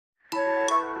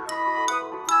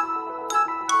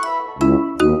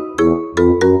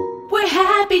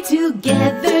we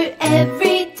together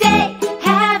every day,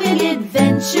 having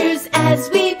adventures as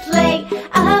we play.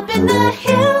 Up in the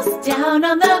hills, down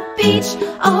on the beach,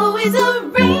 always a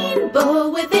rainbow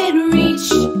within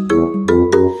reach.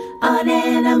 On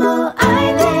Animal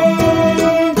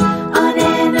Island, on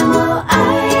Animal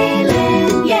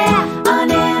Island, yeah.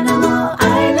 On Animal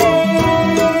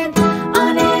Island,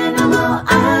 on Animal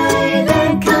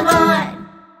Island, come on.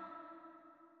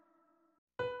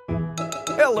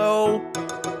 Hello.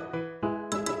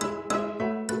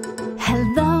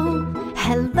 Hello,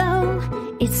 hello,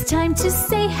 it's time to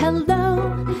say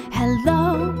hello.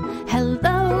 Hello,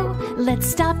 hello, let's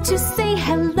stop to say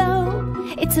hello.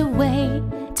 It's a way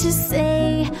to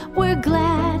say we're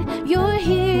glad you're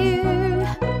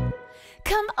here.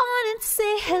 Come on and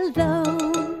say hello.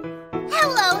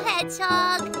 Hello,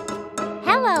 Hedgehog.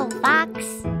 Hello, Fox.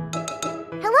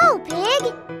 Hello,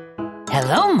 Pig.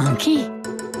 Hello, Monkey.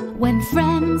 When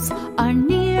friends are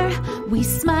near, we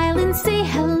smile and say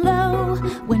hello.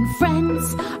 When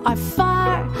friends are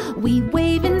far, we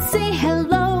wave and say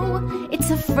hello.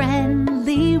 It's a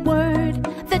friendly word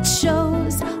that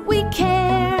shows we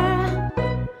care.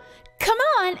 Come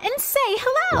on and say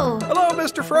hello. Hello,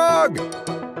 Mr. Frog.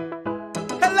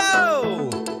 Hello.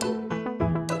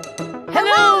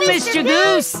 Hello, Mr.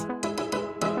 Goose.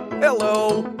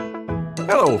 Hello.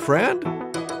 Hello, friend.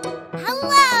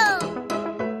 Hello.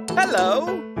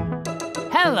 Hello.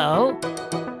 Hello.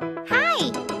 Hi,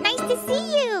 nice to see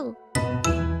you.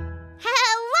 Hello.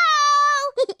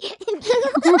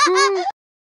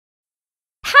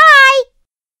 Hi.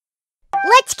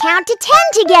 Let's count to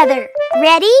 10 together.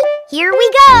 Ready? Here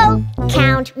we go.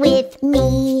 Count with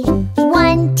me.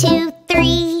 1, 2,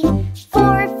 3,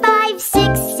 4, 5,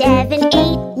 6, 7,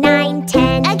 8, 9,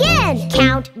 10. Again.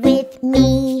 Count with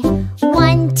me.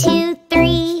 1, 2,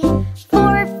 3,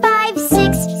 4, 5,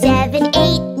 6, 7,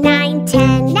 8, 9,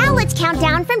 10. Now let's count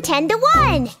down from 10 to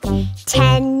 1.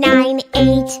 10, 9,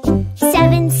 8,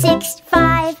 7, 6,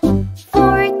 5,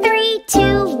 4, 3,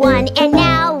 2, 1. And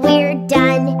now we're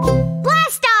done.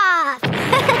 Blast off!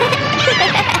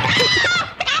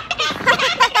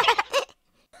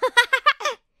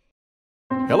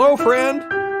 Hello, friend.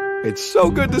 It's so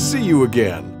good to see you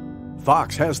again.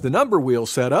 Fox has the number wheel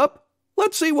set up.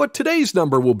 Let's see what today's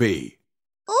number will be.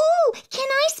 Ooh, can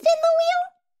I spin the wheel?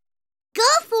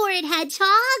 Go for it,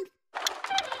 Hedgehog.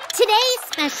 Today's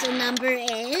special number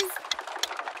is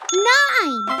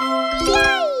 9.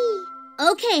 Yay!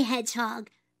 Okay, Hedgehog.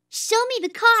 Show me the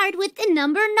card with the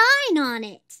number 9 on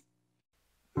it.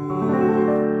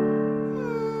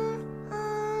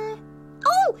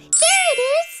 Oh, there it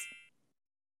is!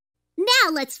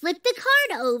 Now let's flip the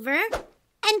card over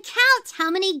and count how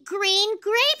many green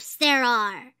grapes there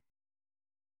are.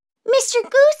 Mr.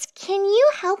 Goose, can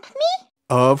you help me?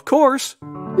 Of course.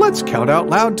 Let's count out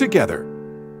loud together.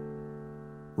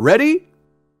 Ready?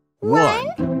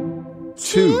 1,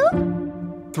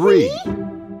 2, 3,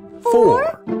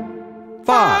 4,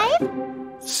 5,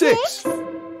 6,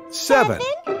 7,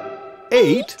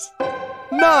 8,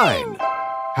 9.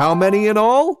 How many in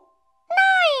all?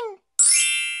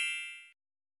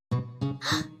 9.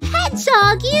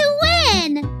 Hedgehog, you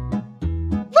win!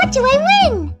 What do I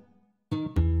win?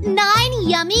 9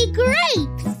 yummy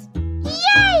grapes!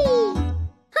 Yay!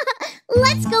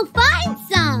 Let's go find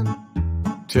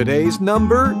some! Today's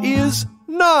number is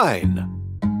 9.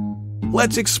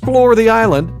 Let's explore the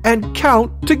island and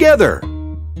count together.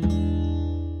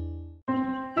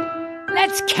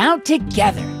 Let's count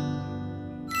together.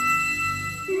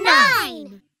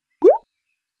 9.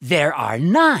 There are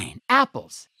 9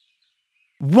 apples.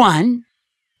 1,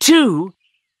 2,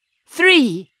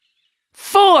 3,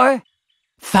 4,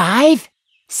 5,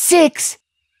 6,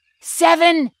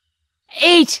 7,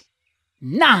 8,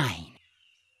 9.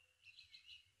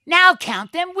 Now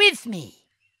count them with me.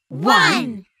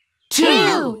 1,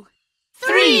 2,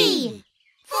 3,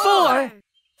 4,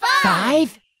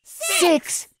 5,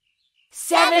 6,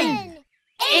 7,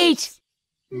 8,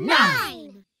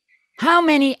 9. How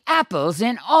many apples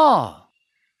in all?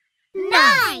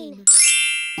 9.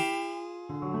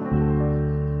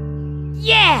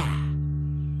 Yeah!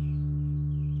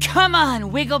 Come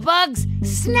on, Wigglebugs,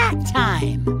 snack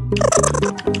time!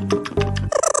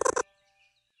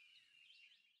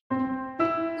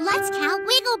 Let's count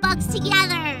Wigglebugs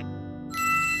together.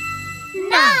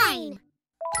 9.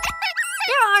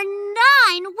 There are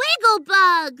 9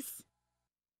 Wigglebugs.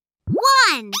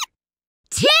 1,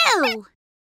 2,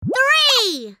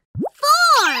 3,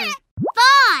 4,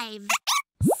 5,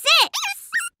 6,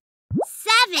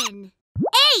 7,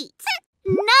 8,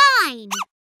 9.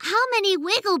 How many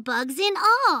Wigglebugs in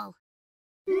all?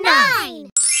 9.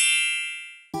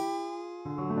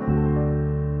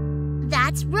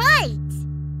 right!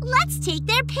 Let's take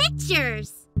their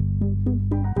pictures.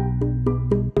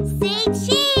 Say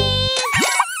cheese!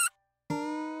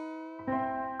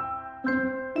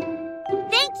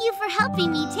 Thank you for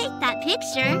helping me take that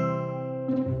picture.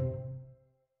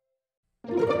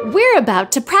 We're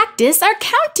about to practice our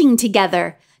counting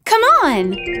together. Come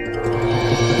on!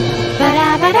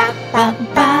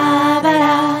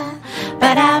 Ba-da-ba-da-ba-ba-ba-da.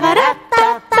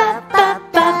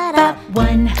 Ba-da-ba-da-ba-ba-ba-ba-da.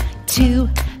 1, 2,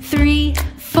 3,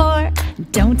 4.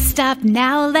 Don't stop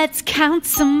now, let's count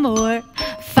some more.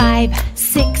 5,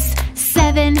 6,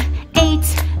 7,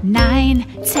 8, 9,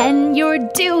 10. You're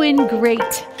doing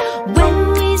great.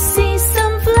 When we see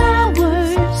some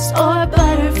flowers or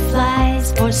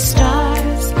butterflies or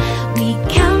stars, we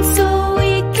count so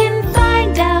we can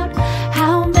find out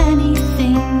how many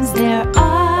things there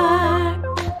are.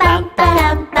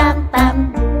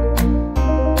 Bum-ba-dum-bum-bum.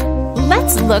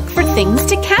 Let's look for things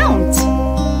to count.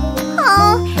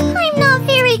 Oh, I'm not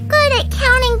very good at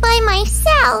counting by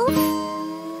myself.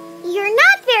 You're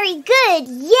not very good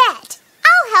yet.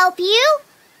 I'll help you.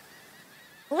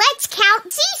 Let's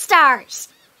count sea stars.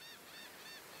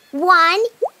 1,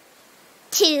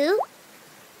 2,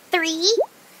 3,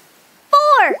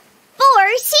 4.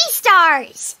 4 sea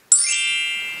stars.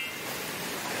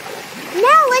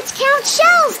 Now let's count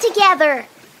shells together.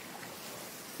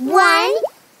 1,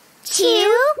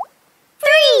 2,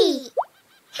 3.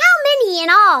 How many in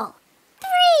all?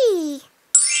 3.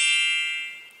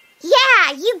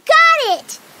 Yeah, you got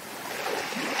it.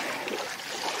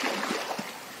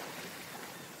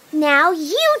 Now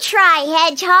you try,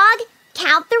 Hedgehog.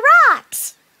 Count the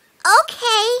rocks.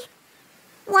 Okay.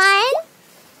 1,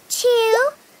 2,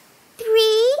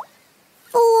 3,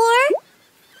 4,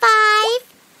 5,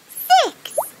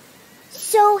 6.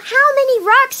 So how many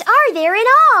rocks are there in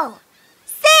all?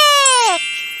 6.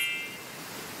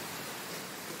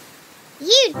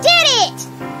 You did it!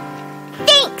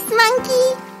 Thanks, Monkey.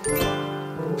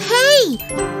 Hey,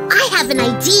 I have an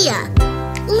idea.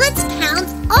 Let's count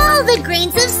all the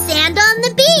grains of sand on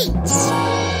the beach.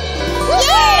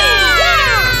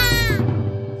 Yeah!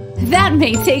 That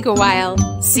may take a while.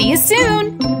 See you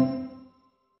soon.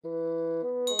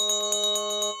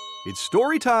 It's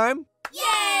story time.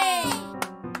 Yay!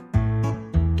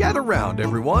 Gather round,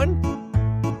 everyone.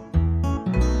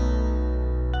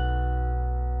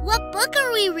 What book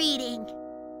are we reading?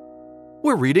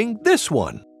 We're reading this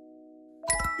one.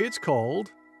 It's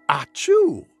called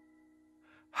Achoo.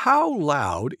 How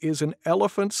loud is an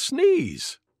elephant's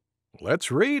sneeze?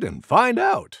 Let's read and find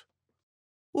out.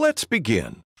 Let's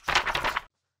begin.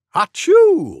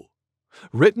 Achoo!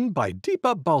 Written by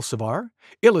Deepa Balsavar,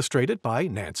 illustrated by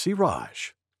Nancy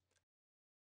Raj.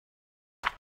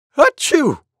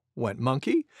 Achoo! Went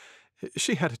Monkey.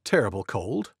 She had a terrible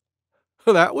cold.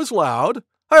 That was loud.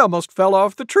 I almost fell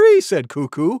off the tree, said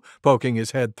Cuckoo, poking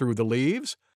his head through the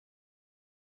leaves.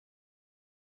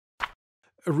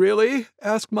 Really?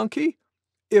 Asked Monkey.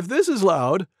 If this is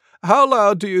loud, how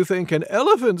loud do you think an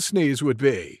elephant sneeze would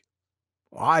be?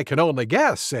 I can only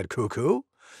guess, said Cuckoo.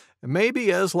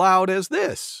 Maybe as loud as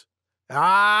this.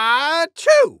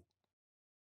 Achoo!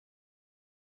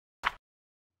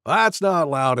 That's not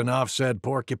loud enough, said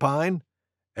Porcupine.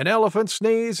 An elephant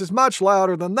sneeze is much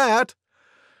louder than that.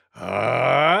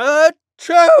 Achoo!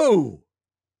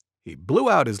 He blew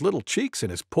out his little cheeks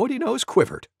and his pointy nose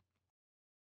quivered.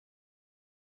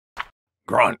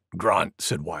 Grunt, grunt,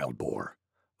 said Wild Boar.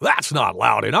 That's not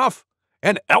loud enough.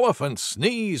 An elephant's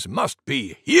sneeze must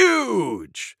be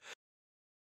huge.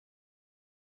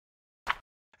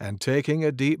 And taking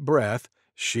a deep breath,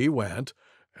 she went,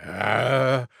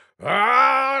 Achoo!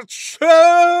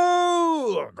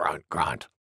 Grunt, grunt.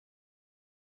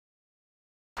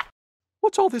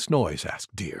 What's all this noise?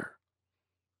 Asked Deer.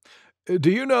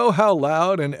 Do you know how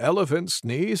loud an elephant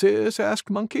sneeze is? Asked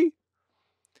Monkey.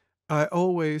 I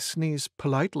always sneeze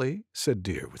politely, said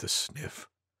Deer with a sniff.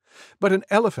 But an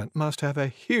elephant must have a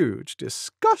huge,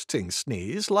 disgusting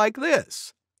sneeze like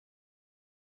this.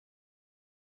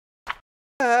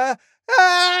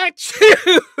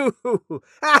 Achoo!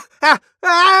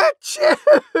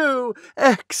 Achoo!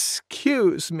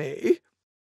 Excuse me.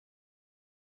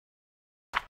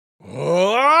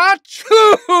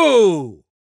 Achoo!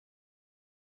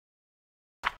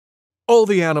 All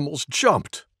the animals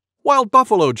jumped. Wild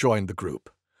Buffalo joined the group.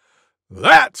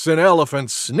 That's an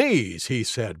elephant's sneeze, he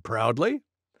said proudly.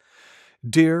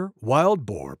 Deer, Wild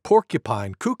Boar,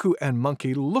 Porcupine, Cuckoo, and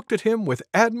Monkey looked at him with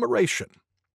admiration.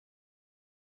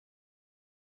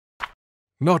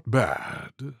 Not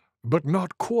bad, but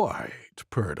not quite,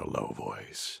 purred a low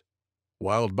voice.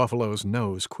 Wild Buffalo's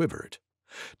nose quivered.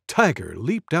 Tiger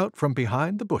leaped out from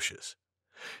behind the bushes.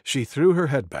 She threw her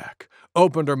head back,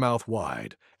 opened her mouth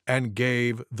wide, and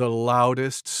gave the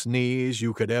loudest sneeze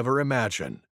you could ever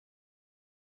imagine.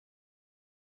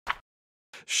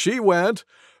 She went,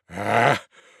 "Achoo!"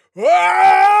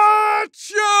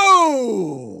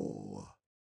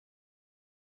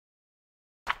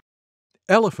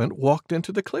 Elephant walked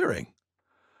into the clearing.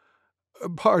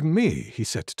 "Pardon me," he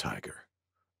said to Tiger.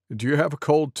 "Do you have a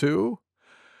cold too?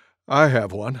 I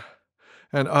have one,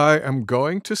 and I am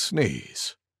going to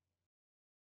sneeze."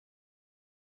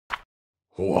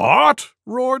 "What?"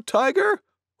 roared Tiger.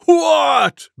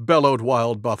 "What?" bellowed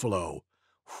Wild Buffalo.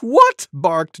 "What?"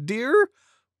 barked Deer.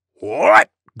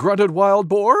 "What?" grunted Wild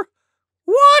Boar.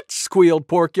 "What?" squealed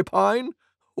Porcupine.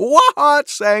 "What?"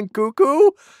 sang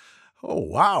Cuckoo. "Oh,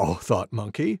 wow," thought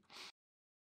Monkey.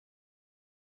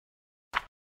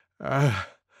 Went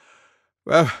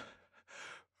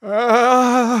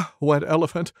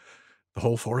Elephant. The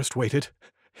whole forest waited.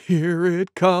 "Here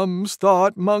it comes,"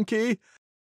 thought Monkey.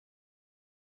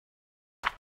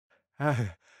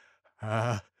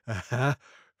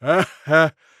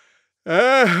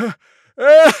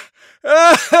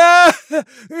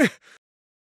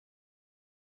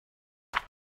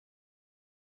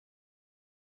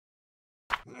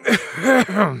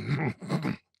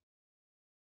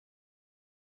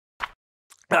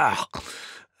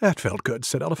 That felt good,"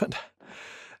 said Elephant.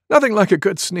 "Nothing like a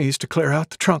good sneeze to clear out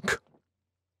the trunk."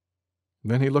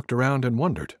 Then he looked around and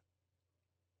wondered,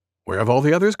 where have all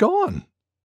the others gone?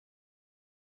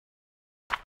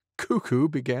 Cuckoo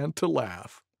began to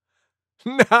laugh.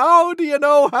 "Now do you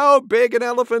know how big an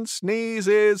elephant's sneeze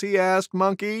is?" he asked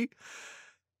Monkey.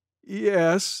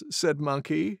 "Yes," said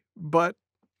Monkey, "but—"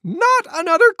 "Not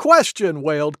another question!"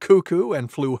 wailed Cuckoo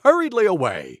and flew hurriedly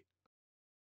away.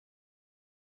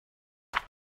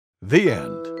 The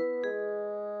end.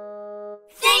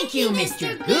 Thank you,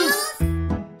 Mr. Goose.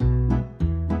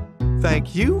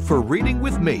 Thank you for reading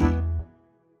with me.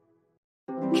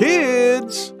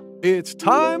 Kids, it's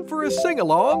time for a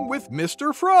sing-along with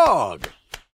Mr. Frog.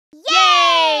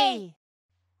 Yay!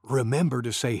 Remember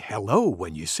to say hello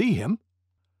when you see him.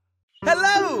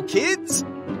 Hello, kids!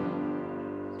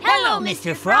 Hello,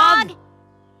 Mr. Frog.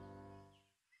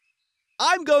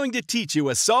 I'm going to teach you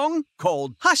a song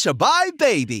called Hush-a-Bye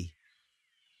Baby.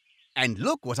 And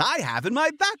look what I have in my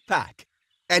backpack.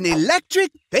 An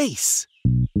electric bass.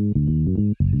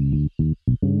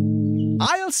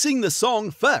 I'll sing the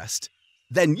song first,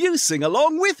 then you sing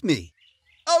along with me.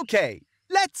 Okay,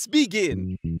 let's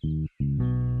begin.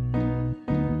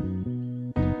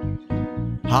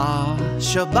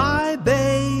 Hush-a-bye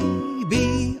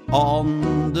baby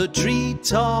on the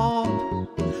treetop.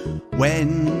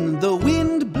 When the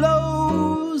wind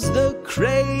blows, the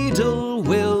cradle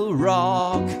will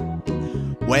rock.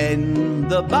 When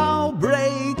the bough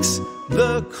breaks,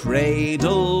 the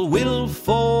cradle will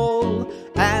fall,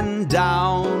 and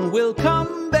down will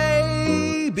come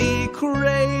baby,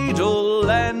 cradle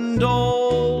and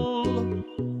all.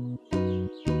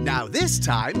 Now this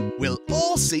time, we'll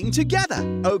all sing together,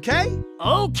 okay?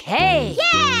 Okay.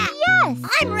 Yeah! Yes!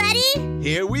 I'm ready!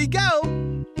 Here we go.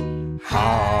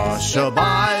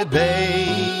 Hush-a-bye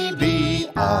baby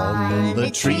on the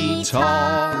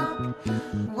treetop.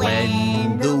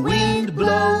 When the wind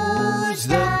blows,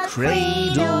 the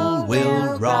cradle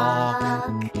will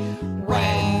rock.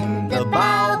 When the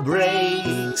bough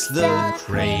breaks, the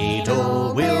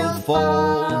cradle will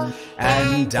fall,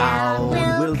 and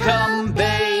down will come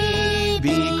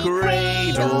baby,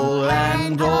 cradle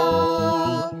and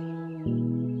all.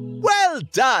 Well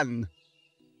done!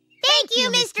 Thank you,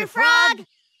 Mr. Frog!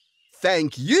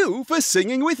 Thank you for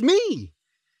singing with me.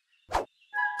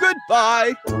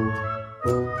 Goodbye.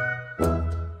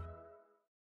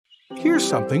 Here's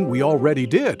something we already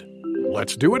did.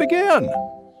 Let's do it again.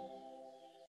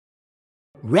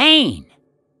 Rain.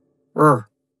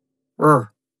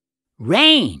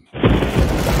 Rain.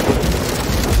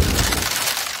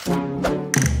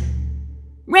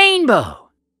 Rainbow.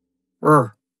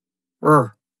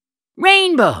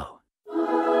 Rainbow.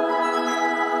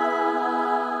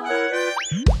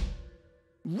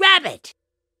 Rabbit.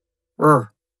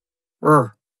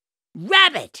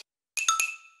 Rabbit.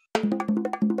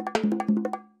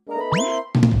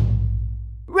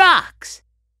 Rocks.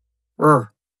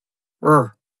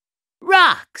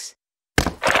 Rocks.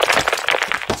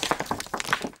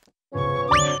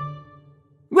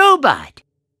 Robot.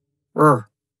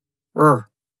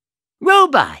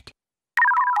 Robot.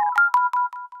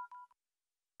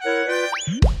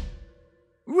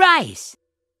 Rice.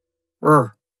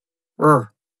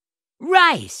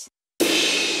 Rice.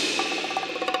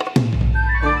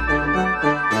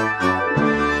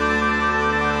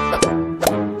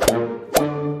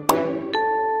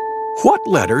 What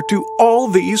letter do all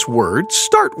these words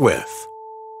start with?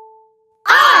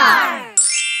 R!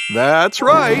 That's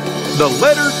right, the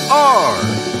letter R.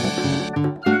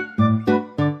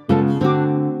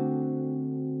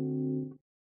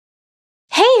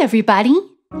 Hey everybody!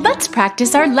 Let's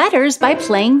practice our letters by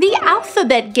playing the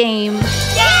alphabet game. Yay!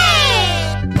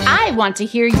 I want to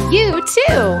hear you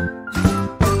too.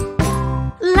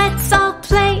 Let's all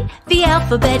play the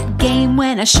alphabet game.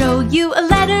 When I show you a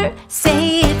letter,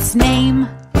 say its name.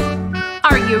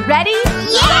 Are you ready?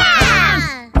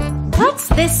 Yeah! What's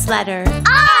this letter?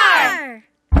 R!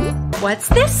 What's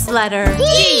this letter?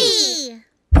 P!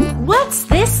 What's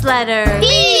this letter?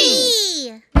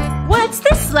 B! What's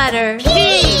this letter?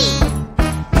 P!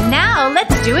 Now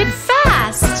let's do it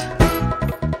fast.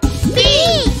 B!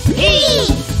 P!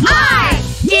 R!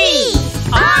 D!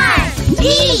 R!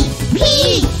 P!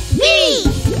 P! B!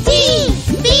 D!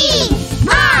 B!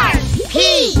 R! P!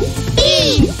 B!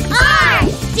 R!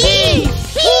 D!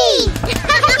 P!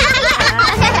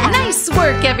 Nice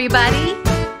work, everybody.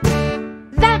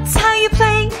 That's how you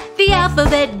play the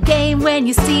alphabet game. When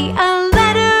you see a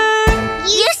letter,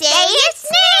 You say its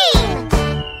name!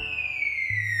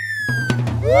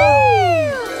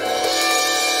 Woo!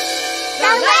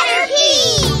 The letter P!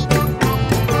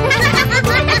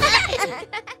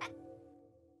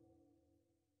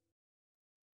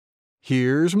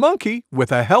 Here's Monkey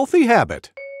with a healthy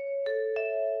habit.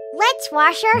 Let's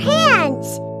wash our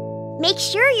hands. Make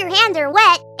sure your hands are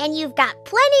wet and you've got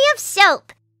plenty of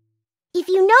soap. If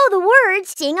you know the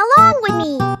words, sing along with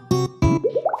me.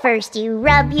 First you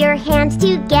rub your hands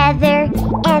together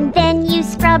and then you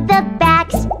scrub the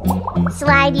backs.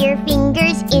 Slide your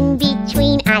fingers in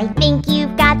between, I think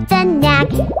you've got the knack.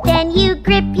 Then you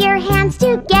grip your hands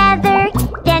together,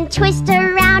 then twist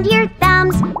around your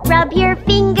thumbs. Rub your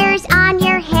fingers on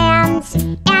your hands,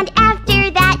 and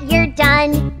after that you're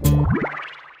done.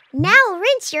 Now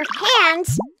rinse your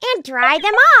hands and dry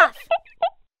them off.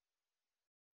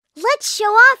 Let's show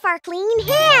off our clean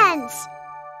hands.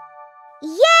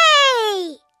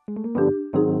 Yay!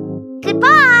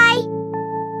 Goodbye!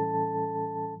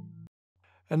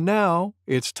 And now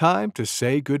it's time to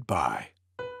say goodbye.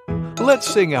 Let's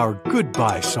sing our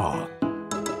goodbye song.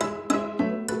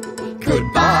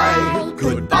 Goodbye,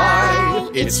 goodbye,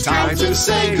 it's time to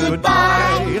say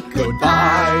goodbye.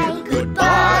 Goodbye,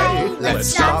 goodbye, let's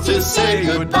stop to say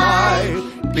goodbye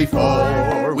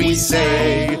before we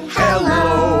say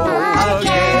hello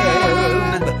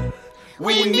again.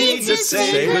 We need to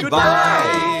say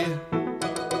goodbye.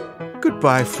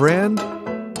 Goodbye, friend.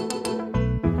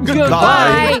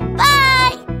 Goodbye.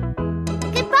 Bye!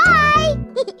 Goodbye!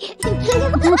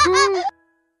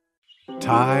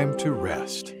 Time to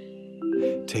rest.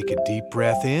 Take a deep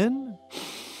breath in.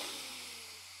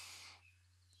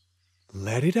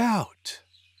 Let it out.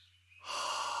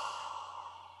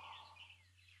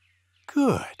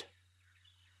 Good.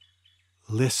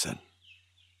 Listen.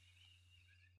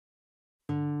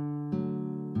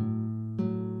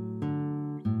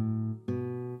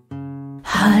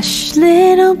 Hush,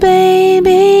 little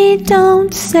baby,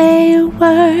 don't say a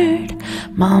word.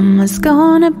 Mama's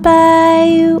gonna buy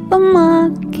you a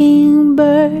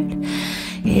mockingbird.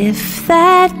 If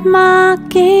that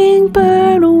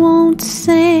mockingbird won't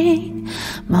sing,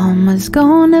 Mama's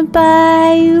gonna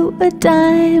buy you a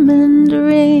diamond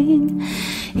ring.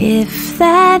 If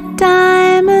that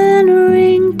diamond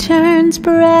ring turns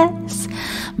brass,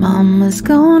 Mama's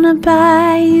gonna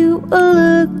buy you a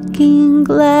looking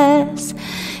glass.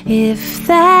 If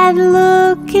that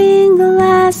looking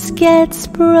glass gets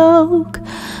broke,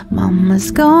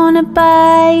 Mama's gonna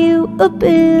buy you a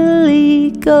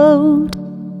billy goat.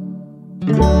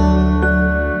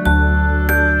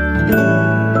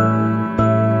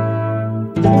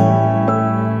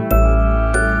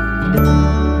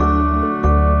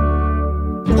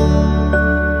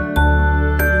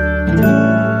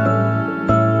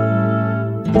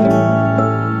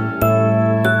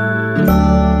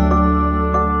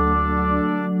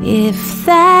 If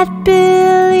that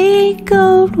billy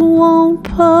goat won't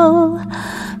pull,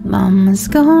 Mama's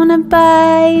gonna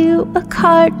buy you a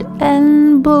cart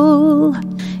and bull.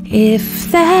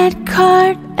 If that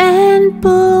cart and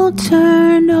bull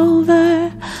turn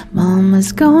over,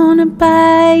 Mama's gonna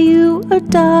buy you a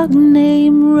dog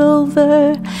named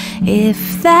Rover.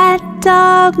 If that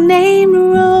dog named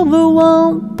Rover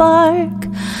won't bark,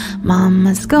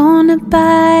 Mama's gonna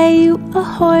buy you a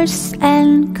horse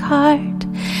and cart.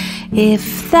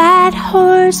 If that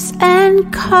horse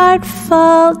and cart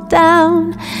fall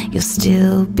down, you'll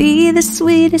still be the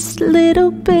sweetest little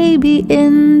baby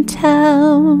in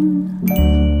town.